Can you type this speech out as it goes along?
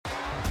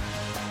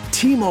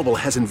T-Mobile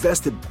has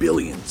invested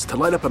billions to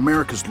light up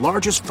America's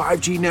largest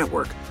 5G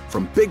network,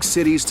 from big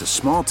cities to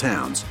small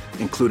towns,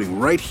 including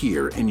right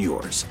here in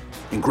yours.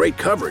 And great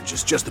coverage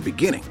is just the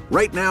beginning.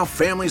 Right now,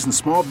 families and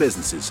small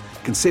businesses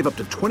can save up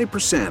to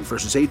 20%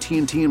 versus AT&T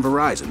and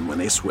Verizon when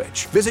they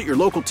switch. Visit your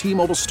local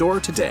T-Mobile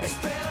store today.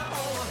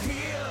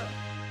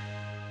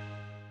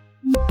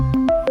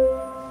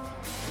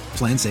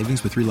 Plan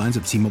savings with 3 lines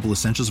of T-Mobile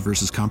Essentials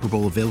versus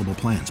comparable available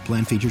plans.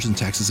 Plan features and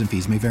taxes and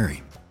fees may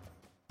vary.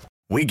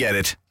 We get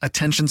it.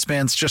 Attention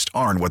spans just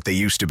aren't what they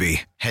used to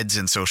be. Heads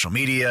in social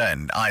media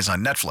and eyes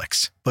on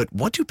Netflix. But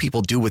what do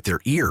people do with their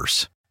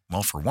ears?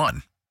 Well, for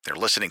one, they're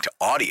listening to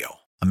audio.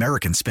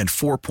 Americans spend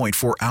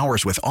 4.4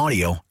 hours with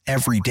audio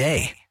every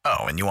day. Oh,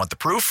 and you want the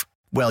proof?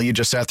 Well, you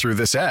just sat through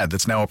this ad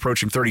that's now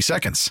approaching 30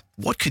 seconds.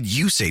 What could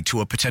you say to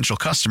a potential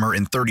customer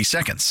in 30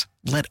 seconds?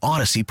 Let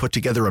Odyssey put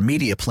together a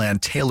media plan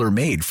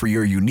tailor-made for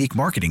your unique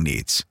marketing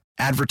needs.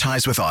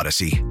 Advertise with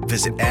Odyssey.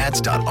 Visit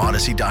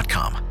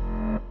ads.odyssey.com.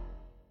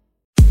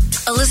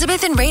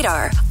 Elizabeth and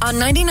Radar on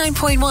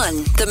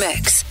 99.1 The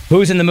Mix.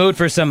 Who's in the mood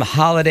for some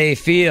holiday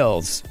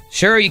feels?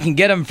 Sure, you can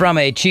get them from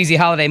a cheesy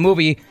holiday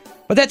movie,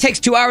 but that takes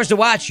 2 hours to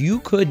watch. You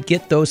could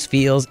get those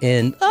feels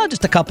in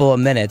just a couple of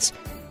minutes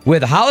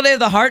with Holiday of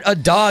the Heart, A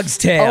Dog's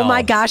Tale. Oh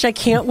my gosh, I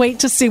can't wait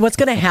to see what's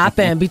going to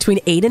happen between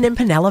Aiden and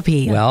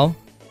Penelope. Well,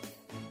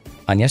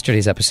 on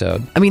yesterday's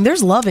episode, I mean,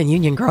 there's love in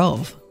Union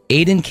Grove.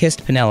 Aiden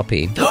kissed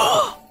Penelope,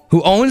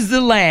 who owns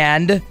the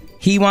land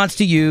he wants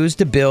to use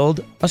to build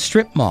a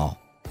strip mall.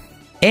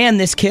 And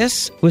this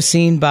kiss was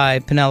seen by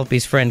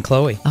Penelope's friend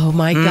Chloe. Oh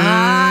my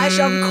gosh,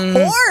 of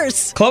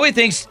course. Chloe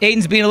thinks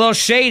Aiden's being a little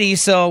shady,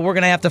 so we're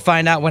going to have to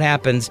find out what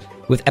happens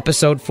with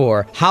episode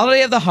 4,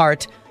 Holiday of the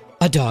Heart,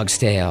 A Dog's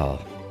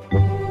Tale.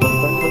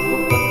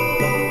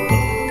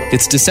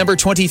 It's December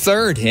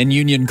 23rd in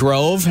Union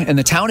Grove, and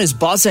the town is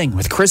buzzing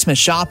with Christmas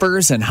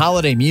shoppers and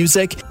holiday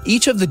music.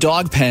 Each of the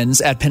dog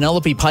pens at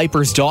Penelope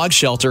Piper's dog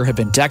shelter have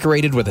been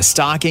decorated with a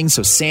stocking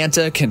so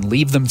Santa can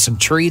leave them some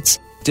treats.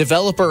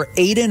 Developer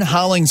Aiden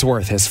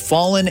Hollingsworth has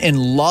fallen in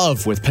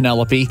love with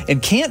Penelope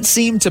and can't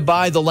seem to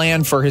buy the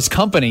land for his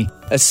company,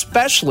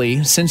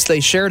 especially since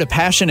they shared a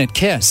passionate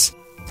kiss.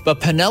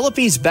 But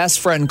Penelope's best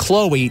friend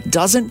Chloe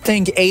doesn't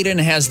think Aiden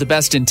has the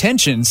best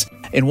intentions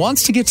and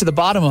wants to get to the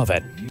bottom of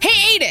it.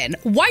 Hey, Aiden,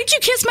 why'd you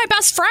kiss my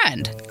best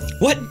friend?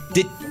 What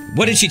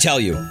did she tell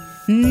you?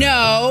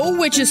 No,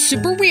 which is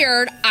super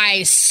weird.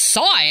 I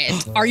saw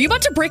it. Are you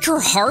about to break her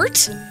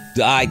heart?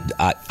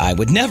 I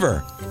would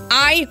never.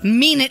 I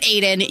mean it,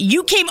 Aiden.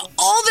 You came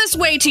all this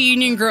way to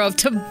Union Grove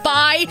to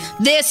buy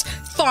this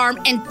farm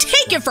and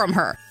take it from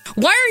her.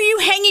 Why are you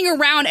hanging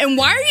around and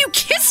why are you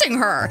kissing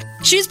her?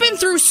 She's been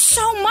through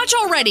so much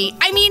already.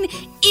 I mean,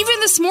 even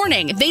this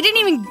morning, they didn't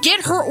even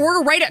get her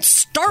order right at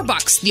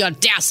Starbucks. The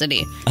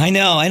audacity. I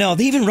know.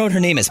 They even wrote her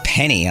name as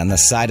Penny on the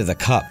side of the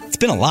cup. It's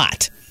been a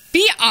lot.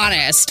 Be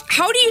honest.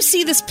 How do you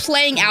see this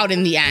playing out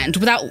in the end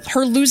without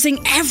her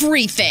losing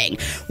everything?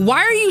 Why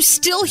are you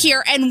still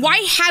here, and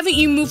why haven't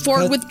you moved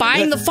forward with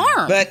buying the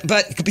farm?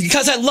 But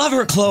because I love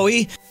her,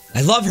 Chloe.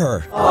 I love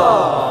her.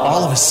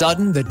 All of a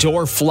sudden, the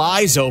door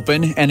flies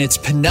open, and it's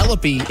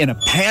Penelope in a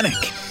panic.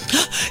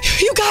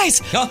 You guys!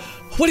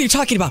 What are you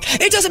talking about?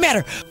 It doesn't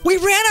matter. We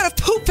ran out of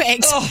poop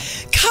bags.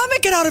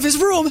 Comet got out of his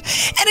room, and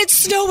it's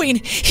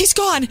snowing. He's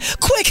gone.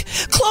 Quick,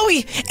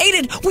 Chloe,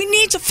 Aiden, we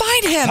need to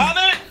find him.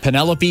 Comet!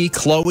 Penelope,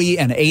 Chloe,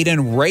 and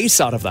Aiden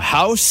race out of the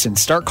house and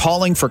start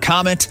calling for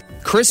Comet.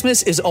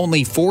 Christmas is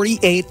only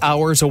 48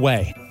 hours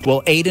away.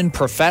 Will Aiden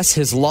profess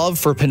his love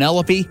for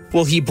Penelope?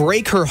 Will he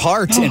break her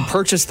heart and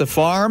purchase the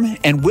farm?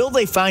 And will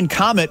they find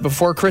Comet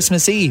before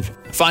Christmas Eve?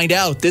 Find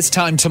out this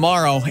time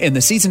tomorrow in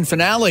the season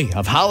finale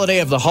of Holiday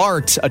of the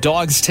Heart, A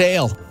Dog's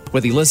Tale,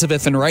 with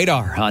Elizabeth and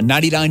Radar on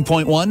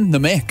 99.1 The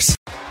Mix.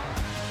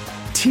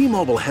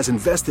 T-Mobile has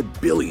invested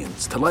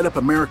billions to light up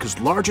America's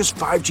largest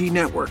 5G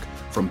network,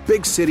 from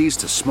big cities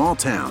to small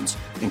towns,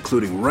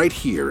 including right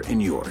here in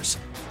yours.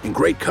 And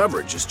great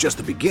coverage is just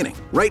the beginning.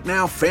 Right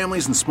now,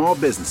 families and small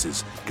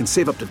businesses can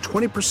save up to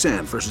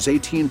 20% versus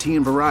AT&T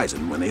and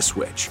Verizon when they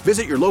switch.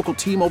 Visit your local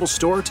T-Mobile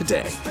store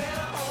today.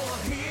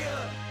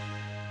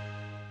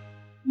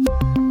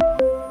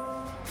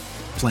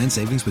 Plan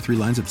savings with 3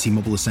 lines of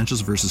T-Mobile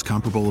Essentials versus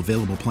comparable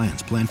available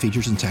plans. Plan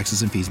features and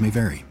taxes and fees may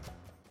vary.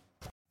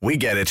 We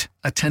get it.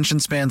 Attention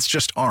spans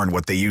just aren't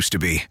what they used to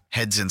be.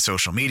 Heads in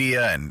social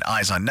media and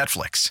eyes on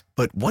Netflix.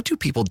 But what do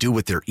people do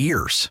with their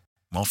ears?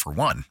 Well, for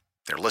one,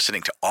 they're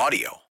listening to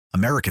audio.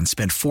 Americans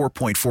spend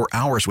 4.4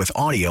 hours with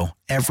audio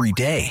every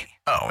day.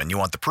 Oh, and you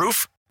want the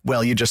proof?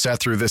 Well, you just sat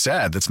through this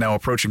ad that's now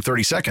approaching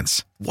 30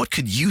 seconds. What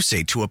could you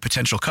say to a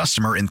potential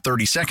customer in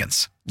 30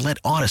 seconds? Let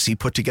Odyssey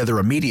put together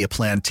a media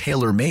plan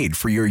tailor-made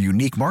for your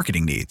unique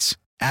marketing needs.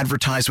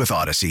 Advertise with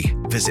Odyssey.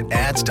 Visit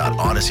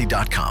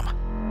ads.odyssey.com.